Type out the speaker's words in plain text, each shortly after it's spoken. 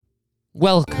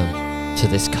Welcome to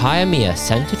this Kaya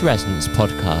Centered Resonance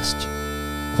podcast,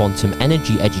 quantum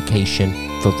energy education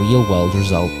for real world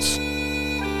results.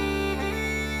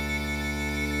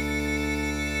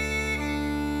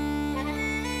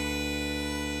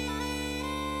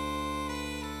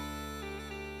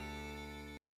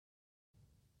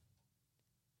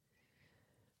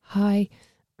 Hi,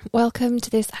 welcome to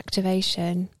this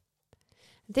activation.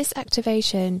 This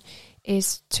activation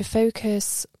is to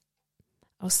focus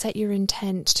or set your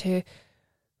intent to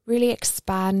really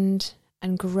expand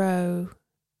and grow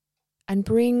and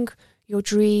bring your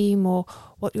dream or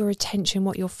what your attention,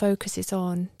 what your focus is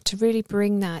on, to really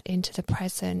bring that into the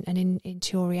present and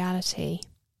into your reality.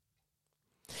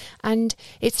 And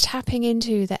it's tapping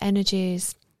into the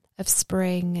energies of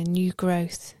spring and new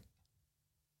growth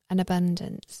and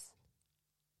abundance.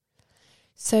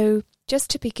 So just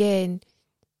to begin,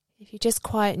 if you just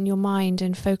quieten your mind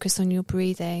and focus on your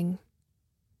breathing,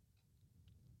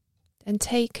 and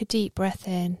take a deep breath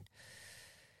in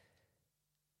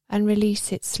and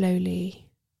release it slowly.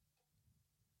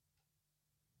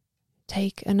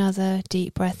 Take another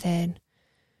deep breath in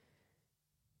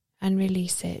and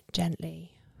release it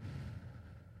gently.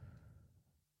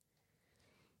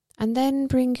 And then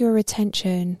bring your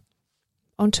attention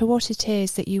onto what it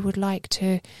is that you would like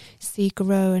to see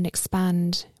grow and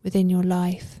expand within your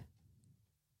life,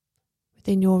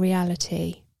 within your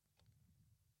reality.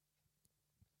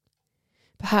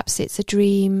 Perhaps it's a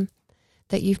dream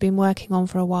that you've been working on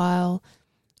for a while,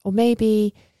 or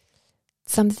maybe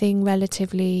something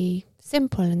relatively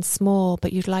simple and small,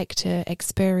 but you'd like to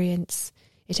experience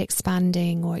it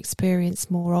expanding or experience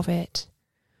more of it.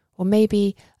 Or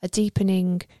maybe a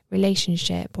deepening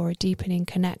relationship or a deepening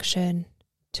connection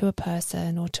to a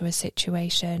person or to a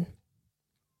situation.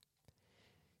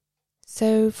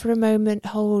 So for a moment,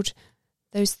 hold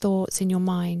those thoughts in your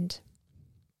mind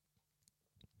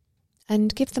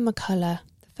and give them a colour,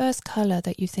 the first colour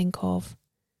that you think of.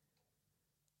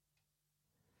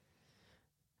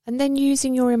 And then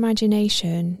using your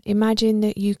imagination, imagine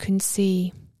that you can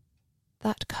see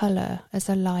that colour as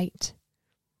a light.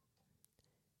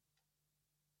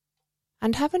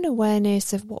 And have an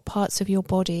awareness of what parts of your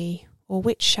body or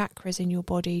which chakras in your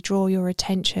body draw your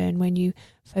attention when you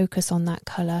focus on that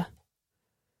colour.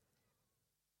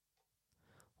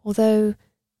 Although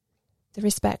the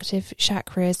respective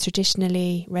chakras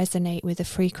traditionally resonate with a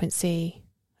frequency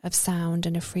of sound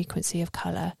and a frequency of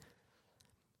colour,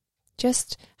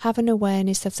 just have an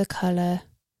awareness of the colour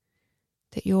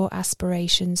that your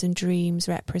aspirations and dreams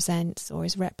represents or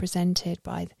is represented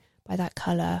by that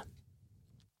colour,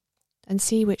 and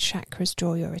see which chakras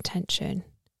draw your attention.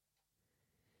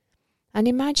 And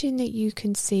imagine that you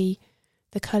can see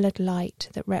the coloured light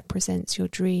that represents your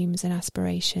dreams and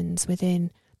aspirations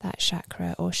within that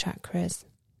chakra or chakras.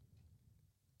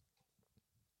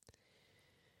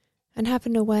 And have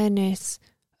an awareness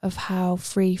of how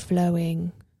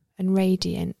free-flowing and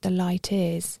radiant the light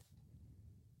is.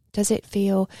 Does it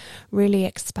feel really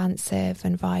expansive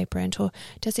and vibrant, or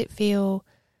does it feel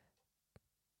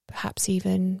perhaps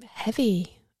even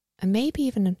heavy and maybe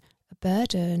even a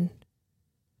burden?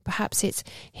 Perhaps it's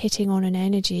hitting on an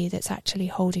energy that's actually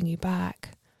holding you back.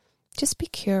 Just be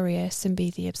curious and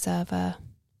be the observer.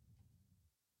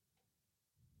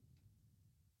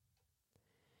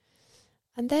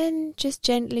 And then just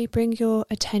gently bring your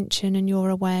attention and your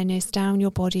awareness down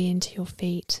your body into your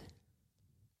feet.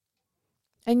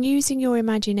 And using your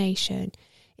imagination,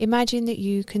 imagine that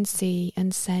you can see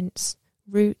and sense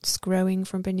roots growing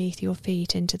from beneath your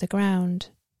feet into the ground.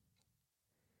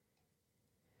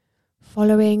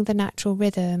 Following the natural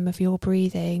rhythm of your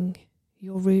breathing,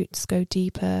 your roots go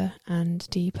deeper and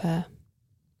deeper.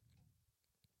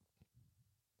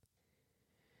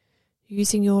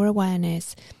 Using your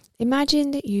awareness, imagine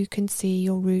that you can see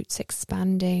your roots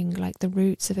expanding like the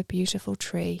roots of a beautiful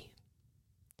tree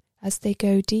as they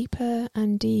go deeper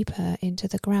and deeper into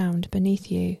the ground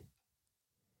beneath you.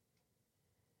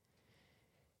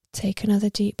 Take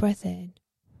another deep breath in.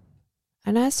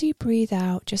 And as you breathe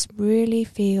out, just really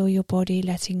feel your body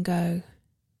letting go.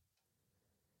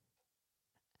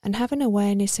 And have an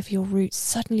awareness of your roots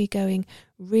suddenly going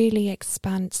really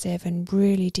expansive and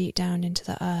really deep down into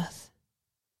the earth.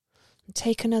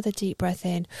 Take another deep breath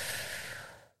in.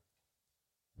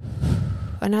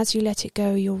 And as you let it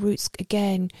go, your roots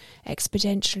again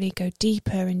exponentially go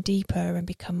deeper and deeper and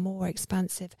become more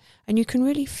expansive. And you can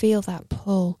really feel that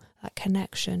pull, that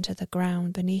connection to the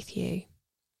ground beneath you.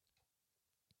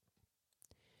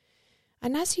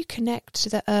 And as you connect to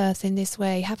the earth in this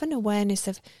way, have an awareness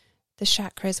of the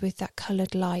chakras with that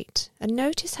coloured light. And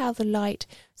notice how the light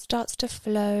starts to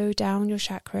flow down your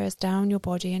chakras, down your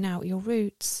body and out your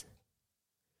roots.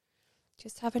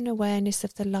 Just have an awareness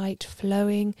of the light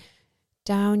flowing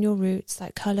down your roots,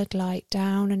 that coloured light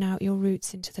down and out your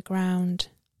roots into the ground.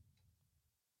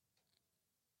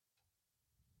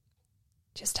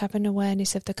 Just have an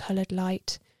awareness of the coloured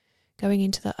light going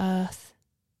into the earth.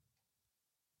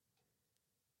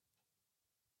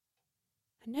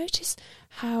 And notice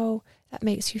how that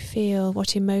makes you feel,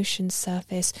 what emotions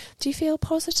surface. Do you feel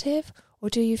positive,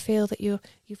 or do you feel that you've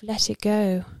let it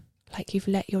go, like you've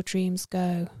let your dreams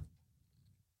go?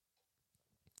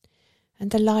 And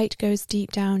the light goes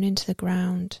deep down into the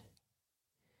ground.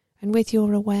 And with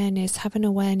your awareness, have an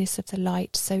awareness of the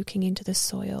light soaking into the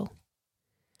soil.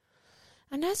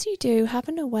 And as you do, have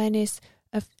an awareness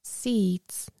of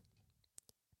seeds,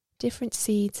 different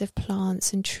seeds of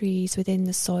plants and trees within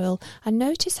the soil, and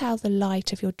notice how the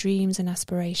light of your dreams and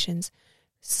aspirations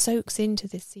soaks into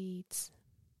the seeds.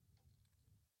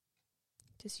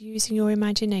 Just using your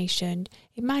imagination,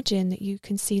 imagine that you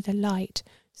can see the light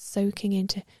soaking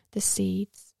into the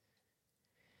seeds.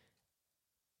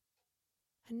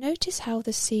 And notice how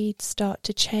the seeds start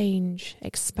to change,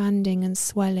 expanding and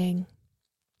swelling,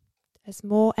 as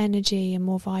more energy and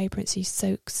more vibrancy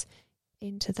soaks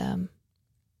into them.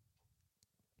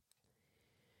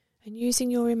 And using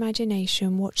your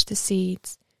imagination, watch the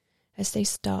seeds as they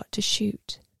start to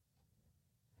shoot.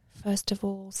 First of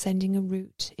all, sending a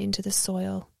root into the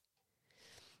soil.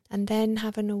 And then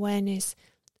have an awareness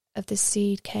of the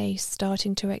seed case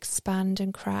starting to expand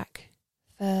and crack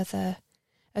further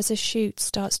as a shoot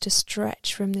starts to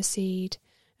stretch from the seed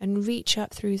and reach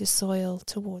up through the soil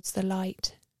towards the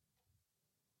light.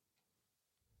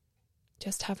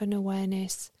 Just have an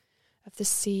awareness of the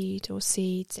seed or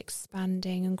seeds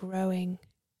expanding and growing.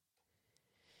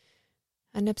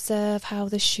 And observe how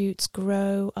the shoots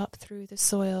grow up through the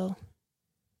soil.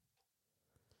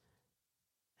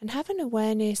 And have an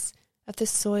awareness of the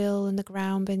soil and the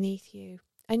ground beneath you.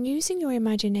 And using your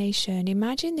imagination,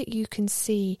 imagine that you can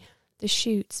see the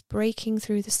shoots breaking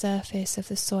through the surface of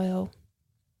the soil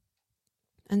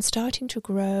and starting to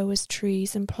grow as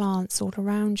trees and plants all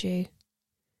around you.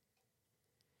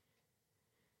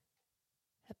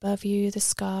 Above you, the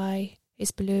sky is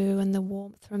blue and the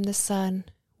warmth from the sun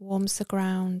warms the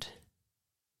ground.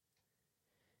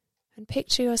 And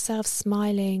picture yourself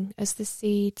smiling as the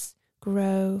seeds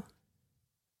grow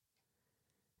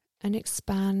and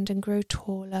expand and grow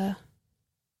taller.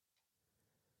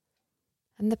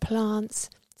 And the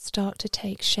plants start to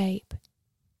take shape.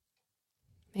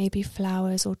 Maybe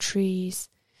flowers or trees.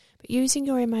 But using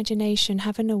your imagination,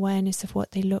 have an awareness of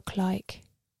what they look like.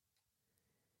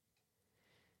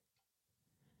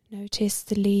 Notice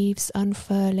the leaves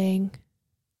unfurling.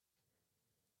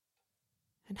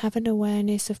 And have an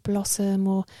awareness of blossom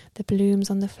or the blooms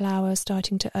on the flowers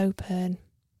starting to open.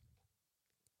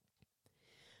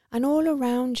 And all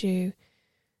around you,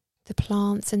 the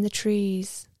plants and the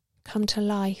trees come to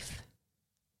life.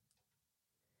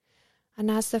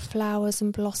 And as the flowers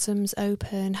and blossoms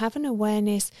open, have an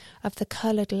awareness of the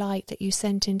coloured light that you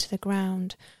sent into the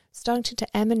ground, starting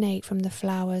to emanate from the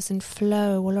flowers and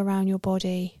flow all around your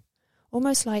body,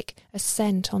 almost like a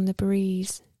scent on the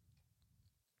breeze.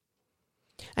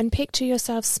 And picture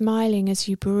yourself smiling as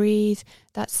you breathe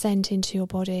that scent into your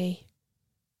body.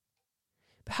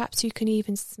 Perhaps you can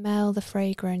even smell the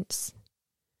fragrance.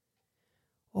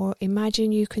 Or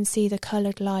imagine you can see the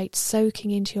coloured light soaking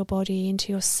into your body,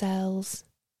 into your cells,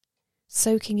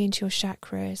 soaking into your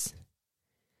chakras.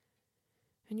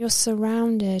 And you're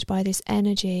surrounded by this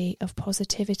energy of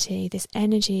positivity, this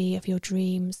energy of your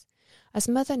dreams, as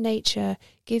Mother Nature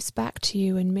gives back to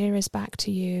you and mirrors back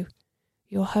to you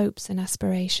your hopes and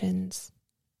aspirations.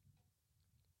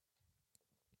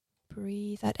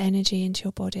 Breathe that energy into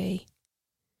your body.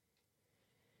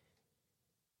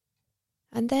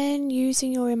 And then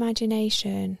using your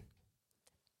imagination,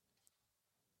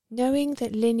 knowing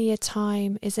that linear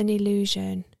time is an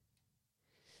illusion,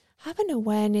 have an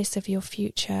awareness of your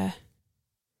future.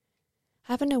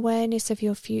 Have an awareness of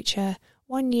your future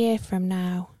 1 year from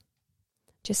now.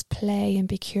 Just play and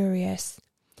be curious.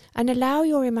 And allow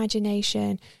your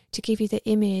imagination to give you the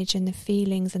image and the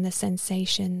feelings and the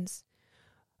sensations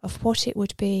of what it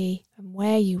would be and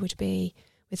where you would be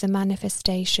with the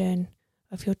manifestation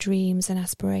of your dreams and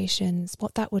aspirations,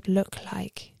 what that would look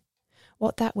like,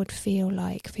 what that would feel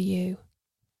like for you.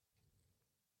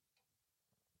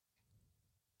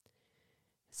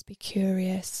 Just be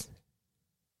curious.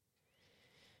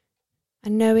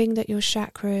 And knowing that your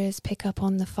chakras pick up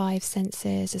on the 5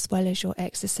 senses as well as your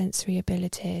extrasensory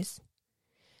abilities,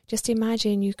 Just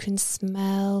imagine you can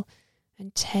smell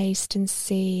and taste and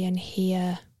see and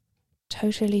hear,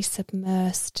 totally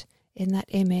submersed in that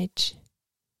image,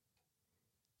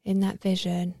 in that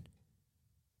vision.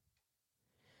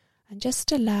 And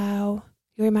just allow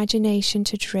your imagination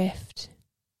to drift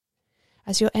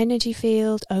as your energy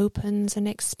field opens and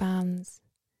expands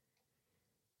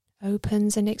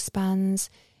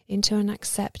into an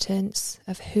acceptance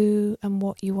of who and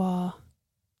what you are.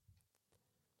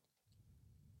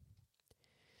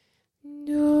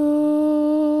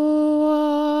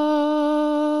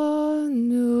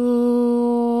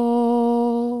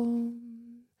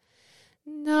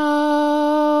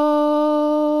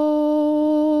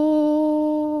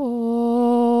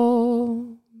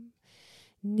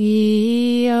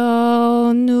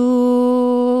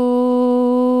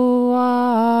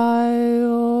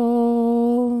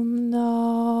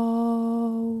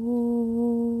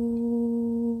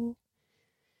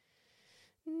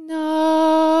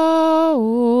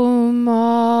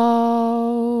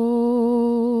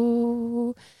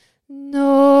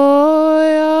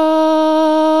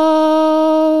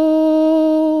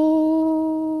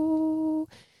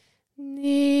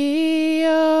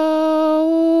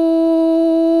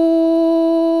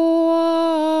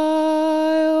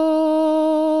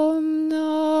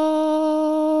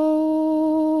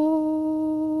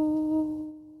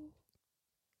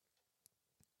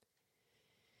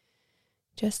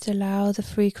 Just allow the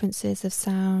frequencies of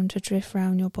sound to drift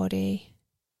around your body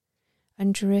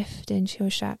and drift into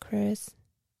your chakras.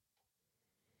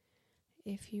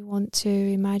 If you want to,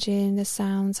 imagine the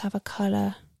sounds have a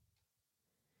colour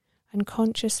and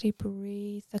consciously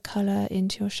breathe the colour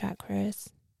into your chakras.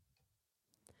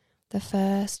 The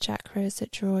first chakras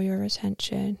that draw your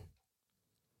attention.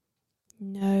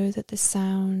 Know that the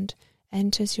sound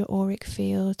enters your auric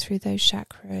field through those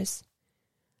chakras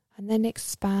and then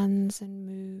expands and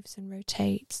moves and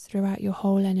rotates throughout your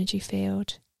whole energy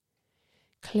field,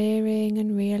 clearing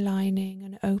and realigning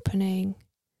and opening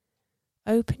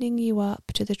you up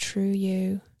to the true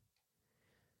you,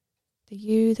 the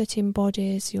you that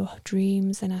embodies your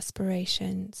dreams and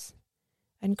aspirations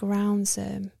and grounds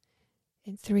them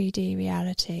in 3D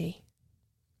reality.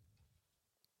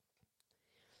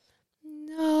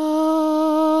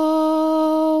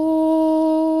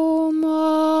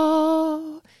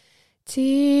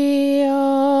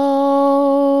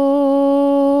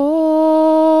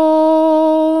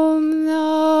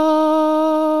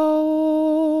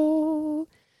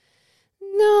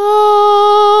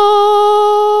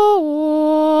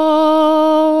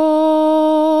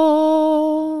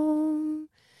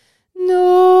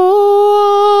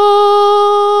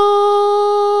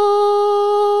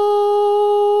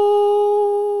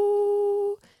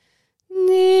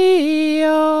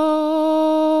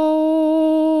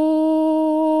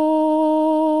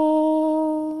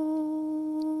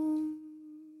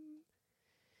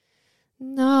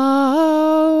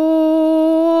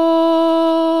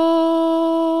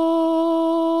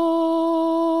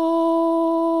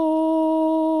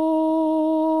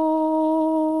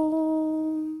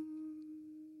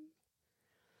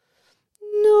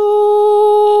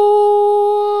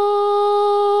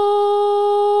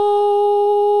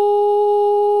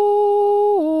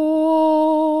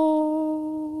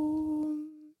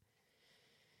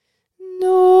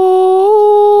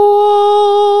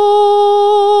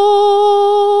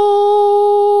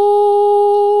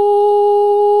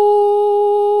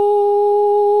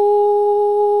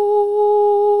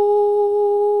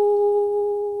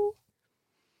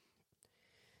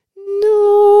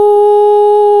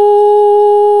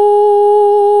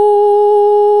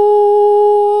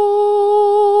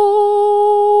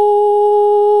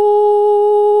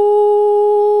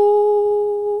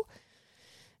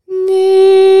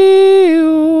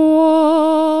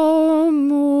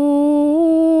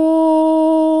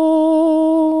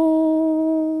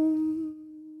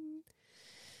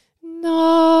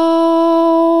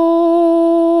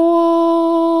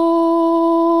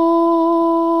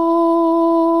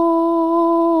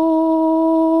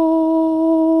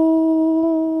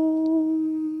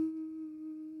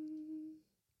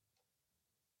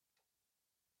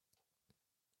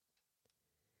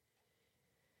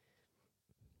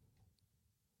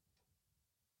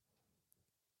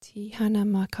 Tihana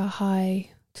makahai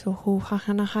tuhu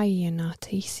hahana hayana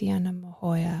tisiana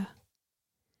mohoya.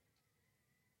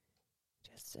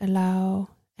 Just allow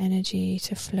energy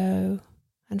to flow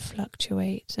and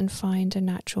fluctuate and find a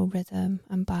natural rhythm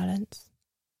and balance.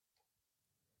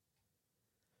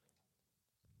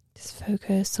 Just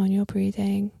focus on your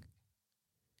breathing.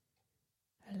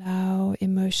 Allow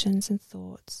emotions and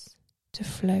thoughts to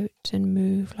float and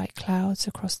move like clouds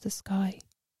across the sky.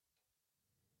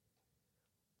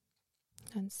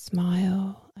 And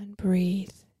smile and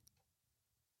breathe.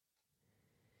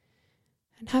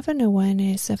 And have an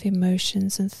awareness of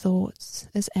emotions and thoughts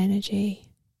as energy.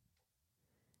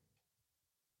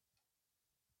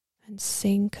 And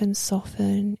sink and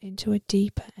soften into a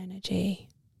deeper energy.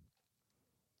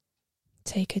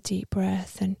 Take a deep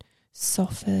breath and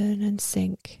soften and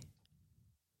sink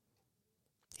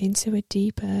into a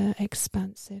deeper,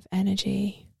 expansive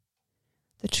energy,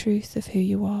 the truth of who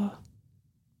you are.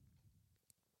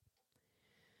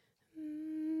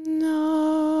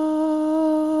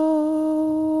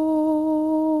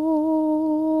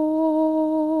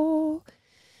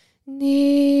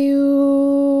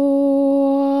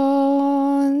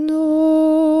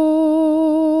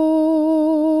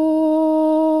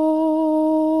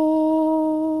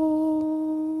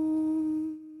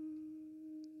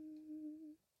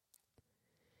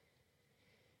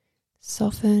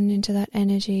 Soften into that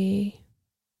energy,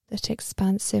 that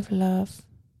expansive love,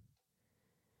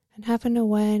 and have an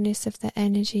awareness of the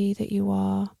energy that you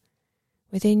are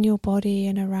within your body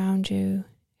and around you,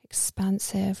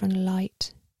 expansive and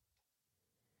light,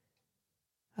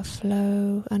 a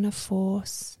flow and a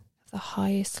force of the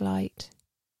highest light.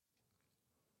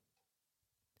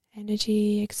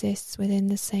 Energy exists within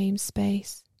the same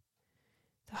space.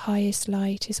 The highest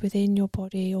light is within your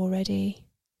body already,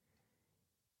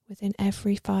 within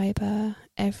every fibre,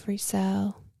 every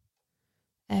cell,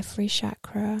 every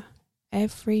chakra,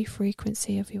 every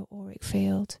frequency of your auric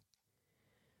field.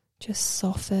 Just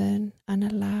soften and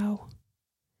allow.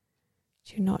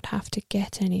 Do not have to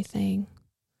get anything,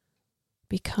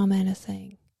 become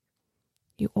anything.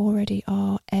 You already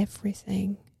are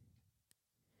everything.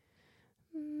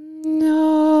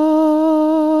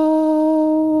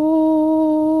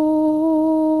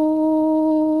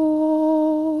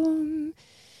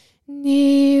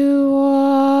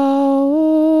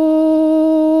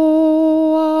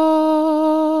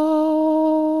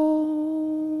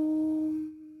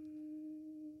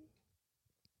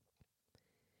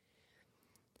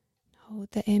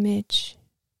 Hold the image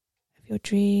of your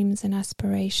dreams and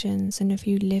aspirations and of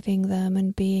you living them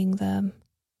and being them.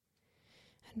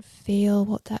 And feel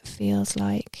what that feels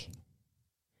like.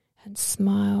 And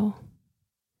smile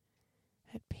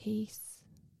at peace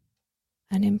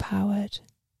and empowered.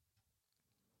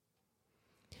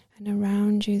 And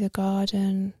around you the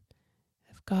garden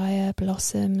of Gaia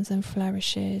blossoms and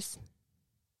flourishes.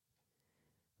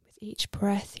 With each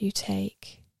breath you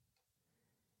take,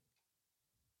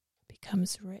 it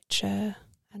becomes richer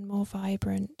and more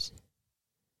vibrant.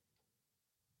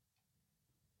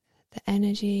 The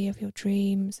energy of your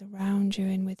dreams around you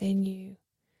and within you,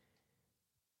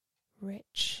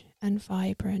 rich and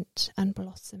vibrant and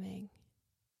blossoming.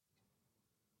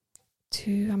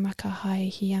 Tu amakahai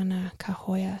hiana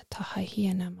kahoya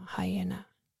tahahiana mahayana.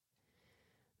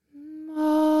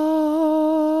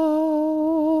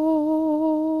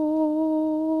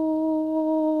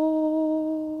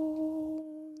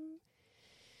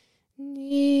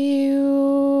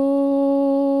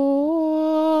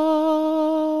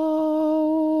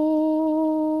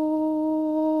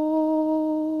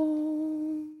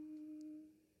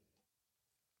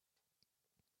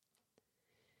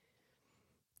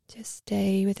 Just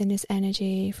stay within its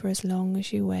energy for as long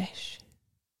as you wish.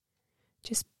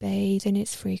 Just bathe in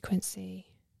its frequency.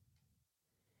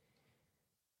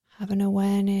 Have an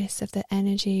awareness of the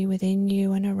energy within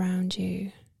you and around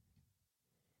you.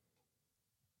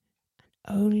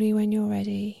 And only when you're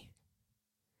ready,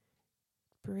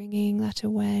 bringing that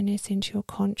awareness into your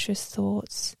conscious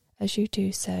thoughts as you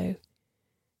do so,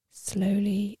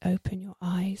 slowly open your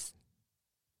eyes.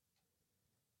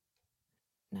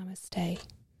 Namaste.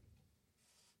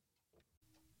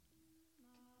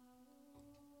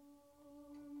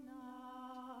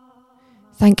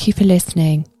 Thank you for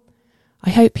listening.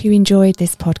 I hope you enjoyed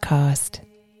this podcast.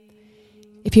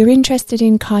 If you're interested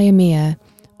in Kayamiya,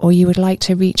 or you would like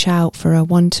to reach out for a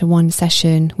one-to-one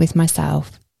session with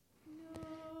myself,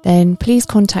 then please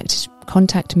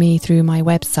contact me through my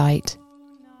website,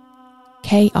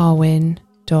 karwin.co.uk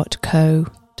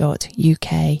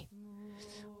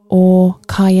or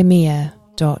kayamiya.co.uk.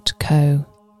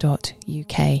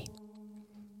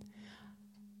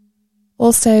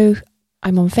 Also,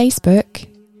 I'm on Facebook,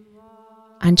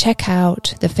 and check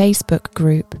out the Facebook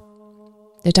group,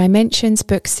 the Dimensions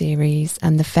book series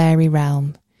and the Fairy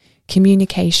Realm,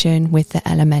 Communication with the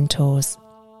Elementals.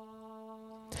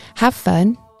 Have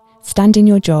fun, stand in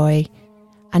your joy,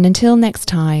 and until next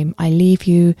time, I leave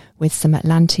you with some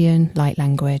Atlantean light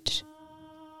language.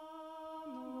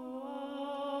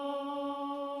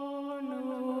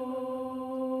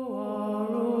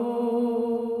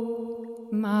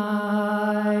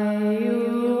 My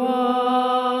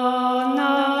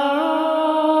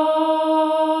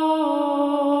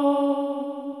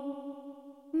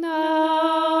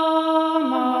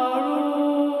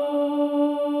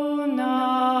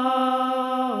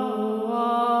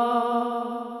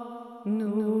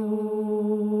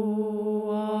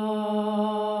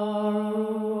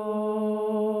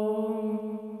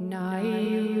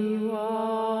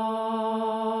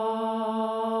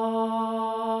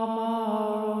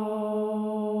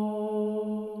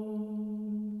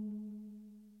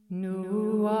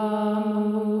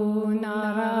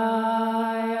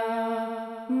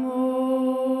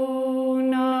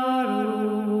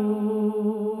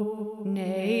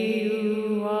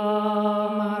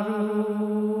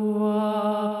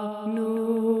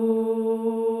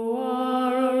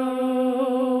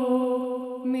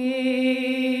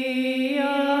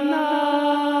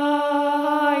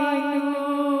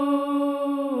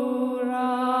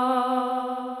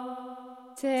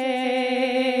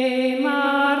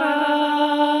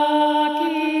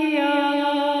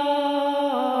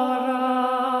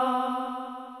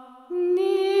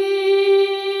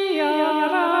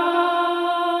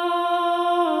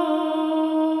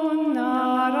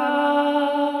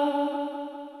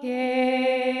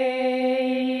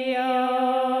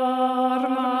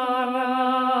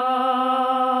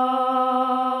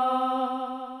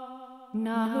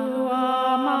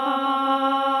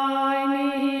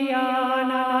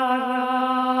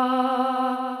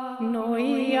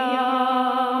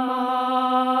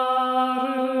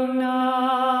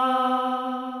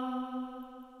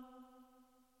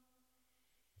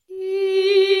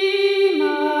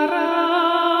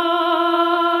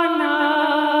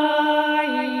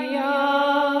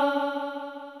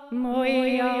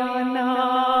Mahayana